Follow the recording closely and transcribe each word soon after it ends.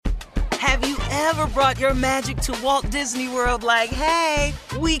Have you ever brought your magic to Walt Disney World like, hey,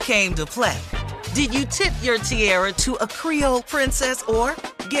 we came to play? Did you tip your tiara to a Creole princess or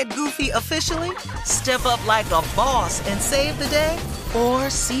get goofy officially? Step up like a boss and save the day? Or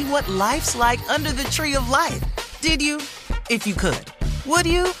see what life's like under the tree of life? Did you? If you could. Would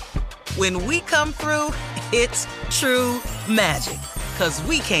you? When we come through, it's true magic. 'Cause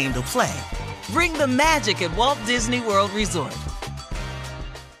we came to play. Bring the magic at Walt Disney World Resort.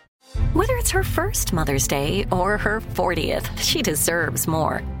 Whether it's her first Mother's Day or her 40th, she deserves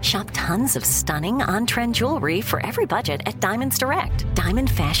more. Shop tons of stunning on-trend jewelry for every budget at Diamonds Direct. Diamond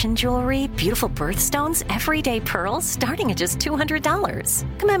fashion jewelry, beautiful birthstones, everyday pearls starting at just $200.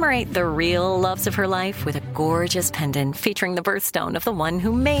 Commemorate the real loves of her life with a gorgeous pendant featuring the birthstone of the one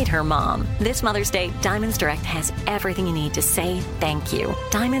who made her mom. This Mother's Day, Diamonds Direct has everything you need to say thank you.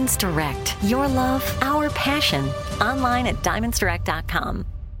 Diamonds Direct. Your love, our passion. Online at diamondsdirect.com.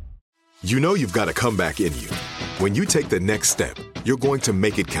 You know you've got a comeback in you. When you take the next step, you're going to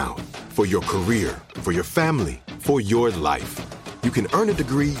make it count. For your career, for your family, for your life. You can earn a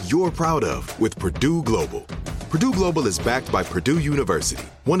degree you're proud of with Purdue Global. Purdue Global is backed by Purdue University,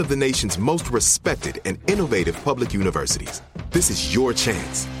 one of the nation's most respected and innovative public universities. This is your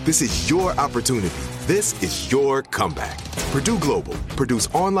chance. This is your opportunity. This is your comeback. Purdue Global, Purdue's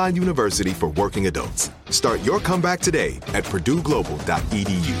online university for working adults. Start your comeback today at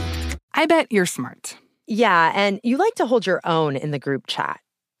purdueglobal.edu. I bet you're smart. Yeah, and you like to hold your own in the group chat.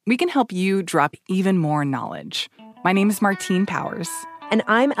 We can help you drop even more knowledge. My name is Martine Powers. And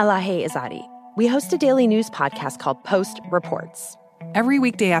I'm Elahe Izadi. We host a daily news podcast called Post Reports. Every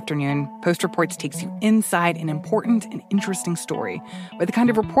weekday afternoon, Post Reports takes you inside an important and interesting story with the kind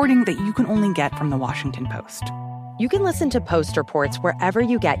of reporting that you can only get from the Washington Post. You can listen to Post Reports wherever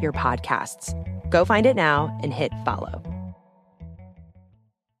you get your podcasts. Go find it now and hit follow.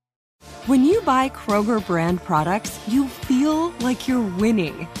 When you buy Kroger brand products, you feel like you're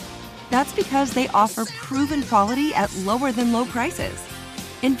winning. That's because they offer proven quality at lower than low prices.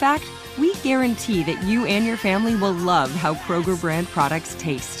 In fact, we guarantee that you and your family will love how Kroger brand products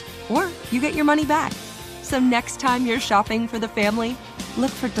taste, or you get your money back. So next time you're shopping for the family,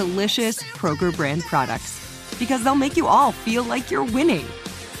 look for delicious Kroger brand products, because they'll make you all feel like you're winning.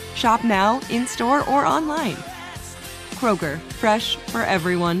 Shop now, in-store, or online. Kroger, fresh for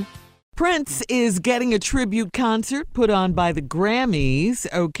everyone. Prince is getting a tribute concert put on by the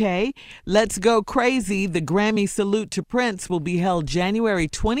Grammys, okay? Let's Go Crazy, the Grammy Salute to Prince, will be held January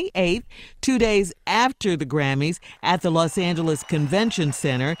 28th, 2 days after the Grammys at the Los Angeles Convention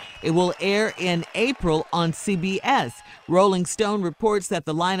Center. It will air in April on CBS. Rolling Stone reports that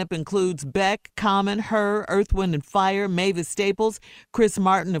the lineup includes Beck, Common, Her, Earth, Wind & Fire, Mavis Staples, Chris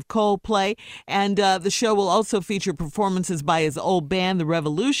Martin of Coldplay, and the show will also feature performances by his old band, The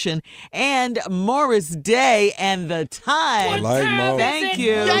Revolution, and Morris Day and The Time. Thank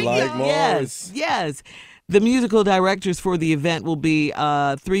you. Morris. Yes. The musical directors for the event will be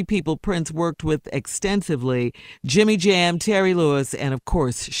three people Prince worked with extensively: Jimmy Jam, Terry Lewis, and of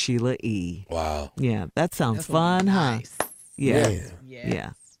course Sheila E. Wow. Yeah, that sounds fun, nice. Huh? Yeah.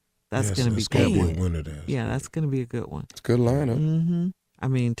 Yeah. That's going to be good. Yeah, that's going to be a good one. It's a good lineup. Mm-hmm. I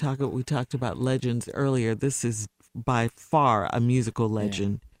mean, we talked about legends earlier. This is by far a musical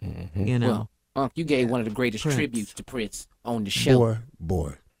legend. Mm-hmm. You know, well, you gave one of the greatest tributes to Prince on the show.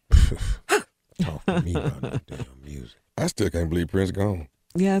 Boy. Talk to me about that damn music. I still can't believe Prince gone.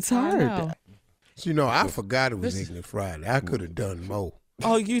 Yeah, it's hard. So, I forgot it was English Friday. I could have done more.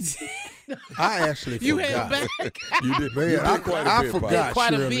 Oh, you did? I actually forgot. You did. Man, you did quite a I bit, forgot.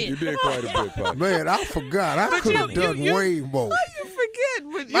 Quite a Shirley. bit. You did quite a bit, Pop. Man, I forgot. I could have done way more. Why you forget?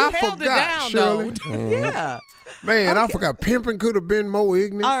 But I held forgot, it down, Shirley. though. Yeah. Man, I forgot. Pimping could have been more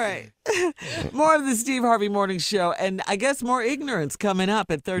ignorant. All right. More of the Steve Harvey Morning Show, and I guess more ignorance coming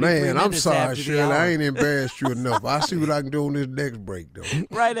up at 33 minutes. Man, I'm sorry, after the Shirley. hour. I ain't embarrassed you enough. I'll see what I can do on this next break, though.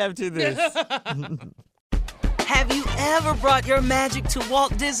 Right after this. Have you ever brought your magic to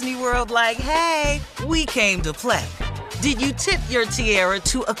Walt Disney World like, hey, we came to play? Did you tip your tiara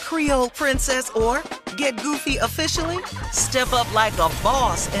to a Creole princess or get goofy officially? Step up like a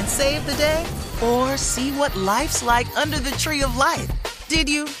boss and save the day? Or see what life's like under the tree of life? Did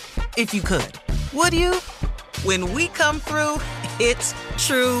you? If you could. Would you? When we come through, it's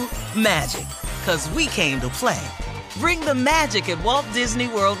true magic. 'Cause we came to play. Bring the magic at Walt Disney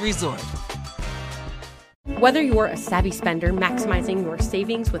World Resort. Whether you're a savvy spender maximizing your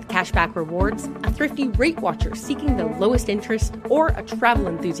savings with cashback rewards, a thrifty rate watcher seeking the lowest interest, or a travel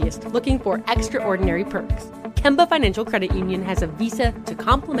enthusiast looking for extraordinary perks, Kemba Financial Credit Union has a visa to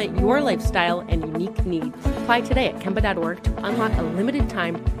complement your lifestyle and unique needs. Apply today at Kemba.org to unlock a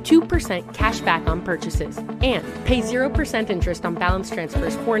limited-time 2% cash back on purchases and pay 0% interest on balance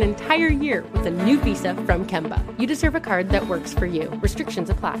transfers for an entire year with a new visa from Kemba. You deserve a card that works for you. Restrictions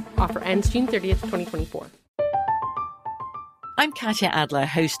apply. Offer ends June 30th, 2024. I'm Katya Adler,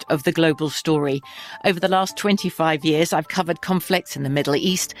 host of The Global Story. Over the last 25 years, I've covered conflicts in the Middle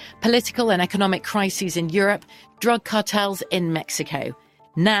East, political and economic crises in Europe, drug cartels in Mexico.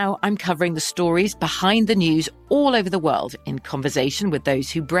 Now I'm covering the stories behind the news all over the world in conversation with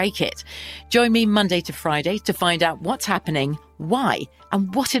those who break it. Join me Monday to Friday to find out what's happening, why,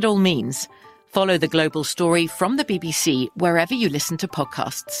 and what it all means. Follow The Global Story from the BBC wherever you listen to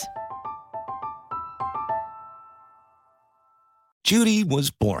podcasts. Judy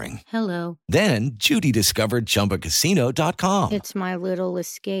was boring. Hello. Then Judy discovered ChumbaCasino.com. It's my little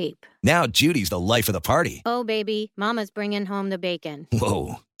escape. Now Judy's the life of the party. Oh, baby, mama's bringing home the bacon.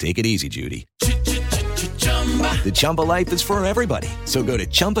 Whoa, take it easy, Judy. The Chumba life is for everybody. So go to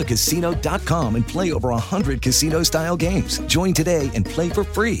ChumbaCasino.com and play over 100 casino-style games. Join today and play for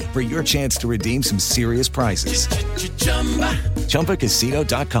free for your chance to redeem some serious prizes.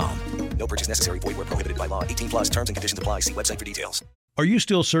 ChumbaCasino.com. No purchase necessary. Void where prohibited by law. 18 plus terms and conditions apply. See website for details. Are you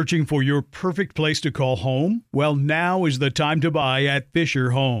still searching for your perfect place to call home? Well, now is the time to buy at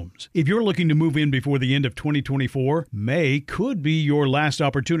Fisher Homes. If you're looking to move in before the end of 2024, May could be your last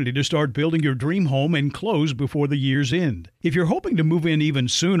opportunity to start building your dream home and close before the year's end. If you're hoping to move in even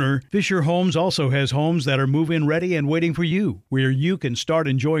sooner, Fisher Homes also has homes that are move-in ready and waiting for you, where you can start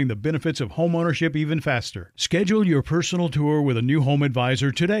enjoying the benefits of homeownership even faster. Schedule your personal tour with a new home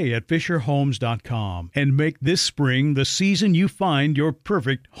advisor today at FisherHomes.com and make this spring the season you find your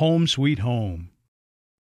perfect home sweet home.